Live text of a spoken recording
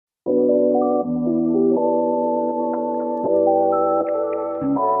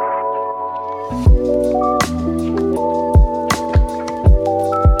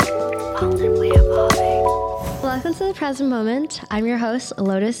to the present moment. I'm your host,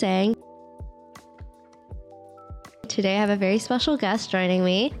 Lotus Ang. Today I have a very special guest joining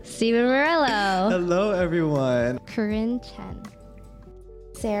me, Stephen Morello. Hello, everyone. Corinne Chen.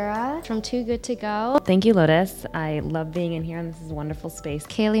 Sarah from Too Good To Go. Thank you, Lotus. I love being in here, and this is a wonderful space.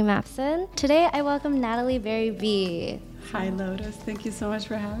 Kaylee Mapson. Today I welcome Natalie Berry B. Hi, Lotus. Thank you so much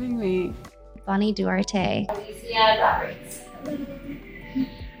for having me. Bonnie Duarte. Alicia Roberts.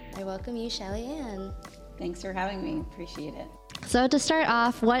 I welcome you, Shelly Ann. Thanks for having me. Appreciate it. So to start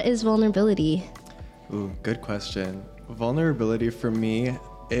off, what is vulnerability? Ooh, good question. Vulnerability for me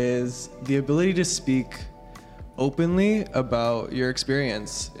is the ability to speak openly about your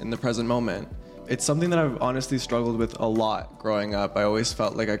experience in the present moment. It's something that I've honestly struggled with a lot growing up. I always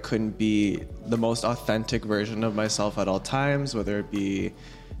felt like I couldn't be the most authentic version of myself at all times, whether it be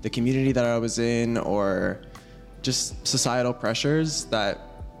the community that I was in or just societal pressures that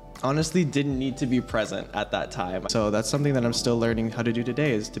honestly didn't need to be present at that time. So that's something that I'm still learning how to do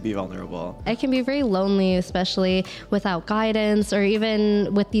today, is to be vulnerable. It can be very lonely, especially without guidance or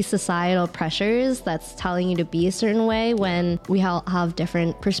even with these societal pressures that's telling you to be a certain way when we have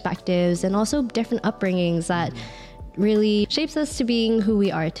different perspectives and also different upbringings that really shapes us to being who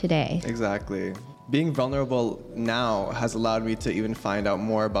we are today. Exactly. Being vulnerable now has allowed me to even find out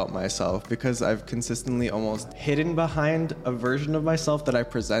more about myself, because I've consistently almost hidden behind a version of myself that I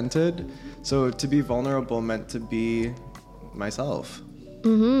presented. So to be vulnerable meant to be myself.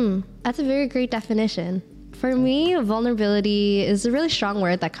 That's a very great definition. For me, vulnerability is a really strong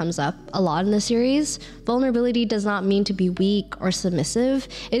word that comes up a lot in the series. Vulnerability does not mean to be weak or submissive.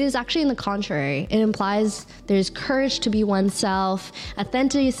 It is actually in the contrary. It implies there's courage to be oneself,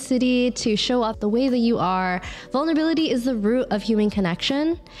 authenticity to show up the way that you are. Vulnerability is the root of human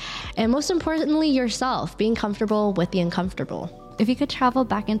connection. And most importantly, yourself, being comfortable with the uncomfortable. If you could travel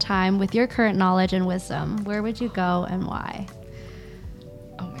back in time with your current knowledge and wisdom, where would you go and why?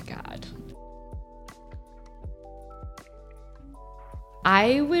 Oh my God.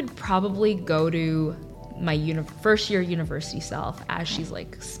 I would probably go to my first year university self as she's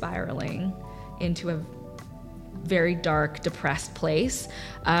like spiraling into a very dark, depressed place.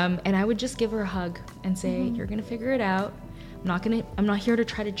 And I would just give her a hug and say, you're gonna figure it out. I'm not here to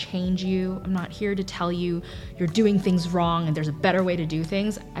try to change you. I'm not here to tell you you're doing things wrong and there's a better way to do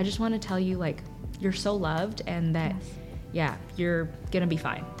things. I just want to tell you, like, you're so loved and that, yeah, you're gonna be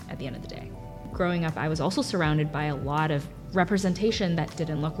fine at the end of the day. Growing up, I was also surrounded by a lot of representation that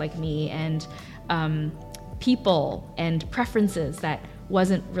didn't look like me, and people and preferences that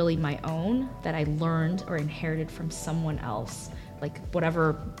wasn't really my own, that I learned or inherited from someone else. Like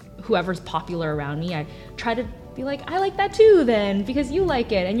whoever's popular around me, I try to be like, I like that too then, because you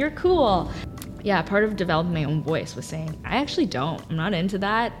like it and you're cool. Yeah, part of developing my own voice was saying, I actually don't. I'm not into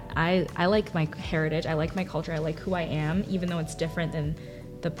that. I like my heritage. I like my culture. I like who I am, even though it's different than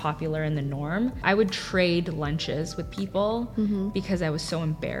the popular and the norm. I would trade lunches with people because I was so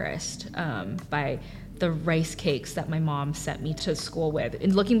embarrassed by the rice cakes that my mom sent me to school with.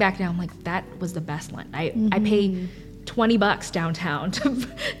 And looking back now, I'm like, that was the best lunch. I pay $20 downtown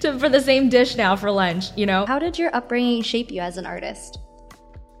for the same dish now for lunch, you know? How did your upbringing shape you as an artist?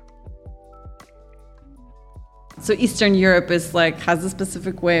 So Eastern Europe has a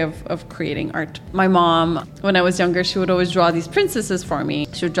specific way of creating art. My mom, when I was younger, she would always draw these princesses for me.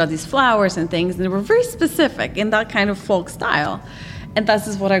 She would draw these flowers and things, and they were very specific in that kind of folk style. And that's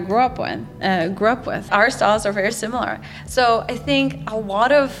just what I grew up with. Our styles are very similar. So I think a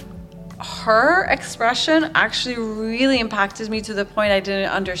lot of her expression actually really impacted me to the point I didn't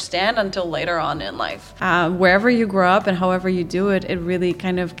understand until later on in life. Wherever you grow up and however you do it, it really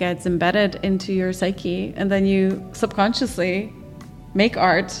kind of gets embedded into your psyche, and then you subconsciously make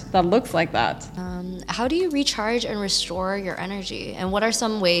art that looks like that. How do you recharge and restore your energy? And what are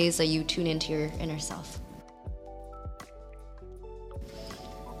some ways that you tune into your inner self?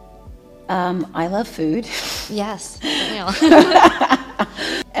 I love food. Yes, we all.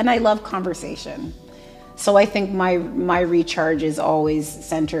 And I love conversation. So I think my recharge is always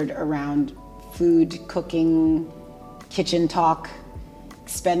centered around food, cooking, kitchen talk,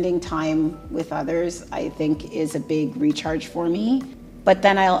 spending time with others, I think is a big recharge for me. But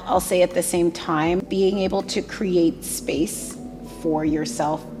then I'll say at the same time, being able to create space for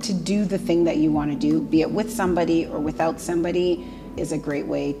yourself to do the thing that you want to do, be it with somebody or without somebody, is a great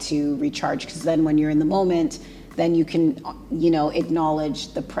way to recharge, because then when you're in the moment, then you can,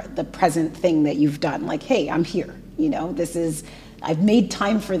 acknowledge the present thing that you've done. Like, hey, I'm here. I've made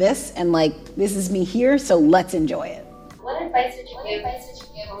time for this, and this is me here, so let's enjoy it. What advice would you give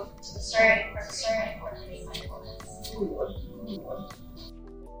to the starting person for learning mindfulness?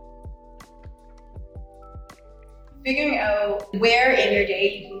 figuring out where in your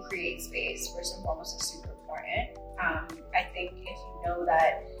day you can create space, first and foremost, is super important. I think if you know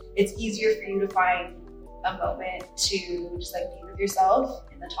that it's easier for you to find a moment to just like be with yourself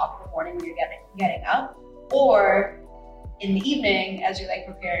in the top of the morning when you're getting up, or in the evening as you're like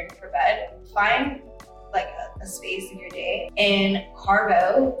preparing for bed, find like a space in your day and carve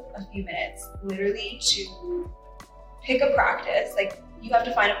out a few minutes literally to pick a practice. Like, you have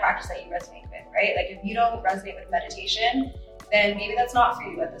to find a practice that you resonate with, right? Like, if you don't resonate with meditation, then maybe that's not for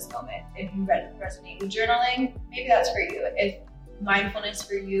you at this moment. If you resonate with journaling, maybe that's for you. If mindfulness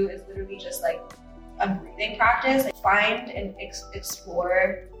for you is literally just like a breathing practice, like find and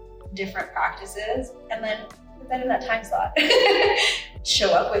explore different practices and then put that in that time slot.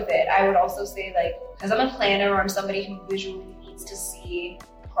 Show up with it. I would also say, like, because I'm a planner or I'm somebody who visually needs to see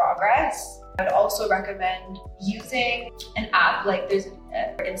progress, I would also recommend using an app. Like, there's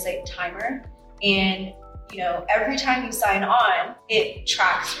an Insight timer, and you know, every time you sign on, it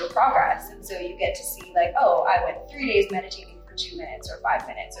tracks your progress. And so you get to see like, oh, I went 3 days meditating for 2 minutes or 5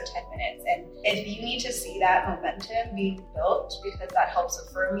 minutes or 10 minutes. And if you need to see that momentum being built, because that helps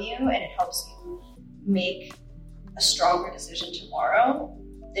affirm you and it helps you make a stronger decision tomorrow,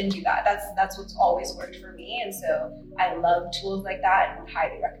 then do that. That's what's always worked for me. And so I love tools like that and would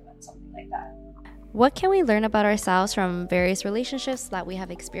highly recommend something like that. What can we learn about ourselves from various relationships that we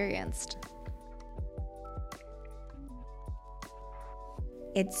have experienced?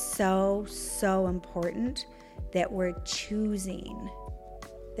 It's so, so important that we're choosing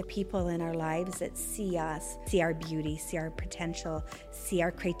the people in our lives that see us, see our beauty, see our potential, see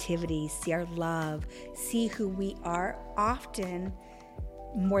our creativity, see our love, see who we are, often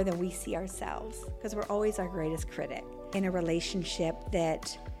more than we see ourselves, because we're always our greatest critic. In a relationship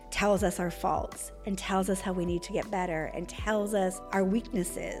that tells us our faults and tells us how we need to get better and tells us our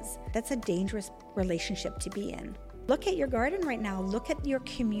weaknesses, that's a dangerous relationship to be in. Look at your garden right now. Look at your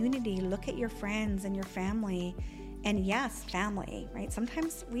community. Look at your friends and your family. And yes, family, right?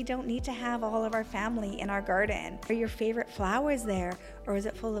 Sometimes we don't need to have all of our family in our garden. Are your favorite flowers there, or is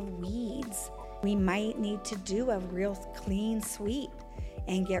it full of weeds? We might need to do a real clean sweep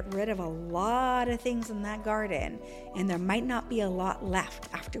and get rid of a lot of things in that garden. And there might not be a lot left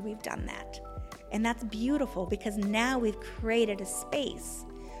after we've done that. And that's beautiful, because now we've created a space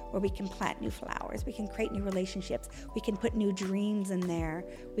where we can plant new flowers, we can create new relationships, we can put new dreams in there,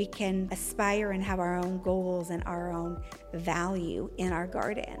 we can aspire and have our own goals and our own value in our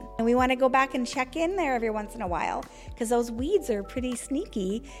garden. And we want to go back and check in there every once in a while, because those weeds are pretty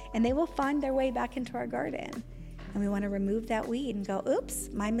sneaky and they will find their way back into our garden. And we want to remove that weed and go, oops,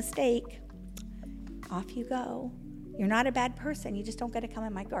 my mistake. Off you go. You're not a bad person, you just don't get to come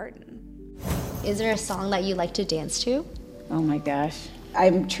in my garden. Is there a song that you like to dance to? Oh my gosh.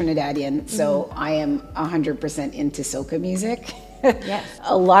 I'm Trinidadian, so I am 100% into soca music. Yes.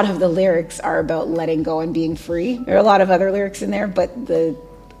 A lot of the lyrics are about letting go and being free. There are a lot of other lyrics in there, but the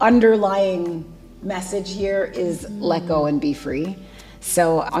underlying message here is let go and be free.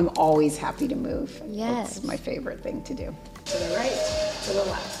 So I'm always happy to move. Yes. It's my favorite thing to do. To the right, to the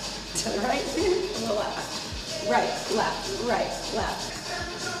left. To the right, to the left. Right, left, right, left.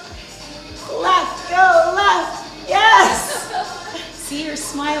 Left, go left. Yes! See, you're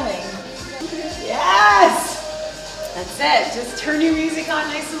smiling. Yes! That's it. Just turn your music on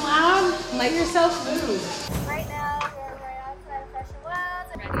nice and loud and let yourself move. Right now, we're right outside of Fashion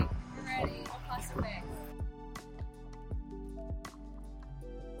World. We're ready. I'll pass the mix.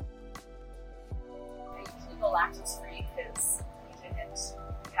 I usually go lactose free because we didn't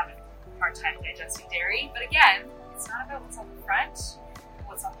have a hard time digesting dairy. But again, it's not about what's on the front, but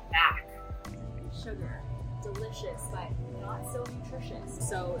what's on the back. Sugar, delicious, but not so nutritious.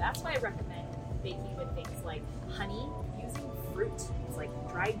 So that's why I recommend baking with things like honey, using fruit, things like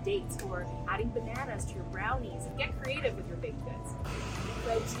dried dates, or adding bananas to your brownies. Get creative with your baked goods.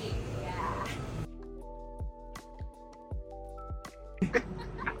 Protein, yeah.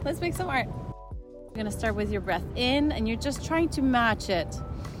 Let's make some art. You're gonna start with your breath in, and you're just trying to match it.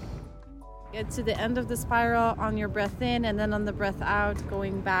 Get to the end of the spiral on your breath in, and then on the breath out,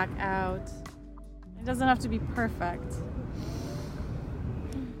 going back out. It doesn't have to be perfect.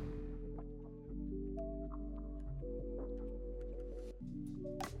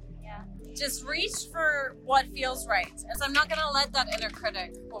 Just reach for what feels right, as I'm not gonna let that inner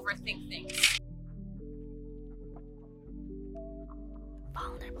critic overthink things.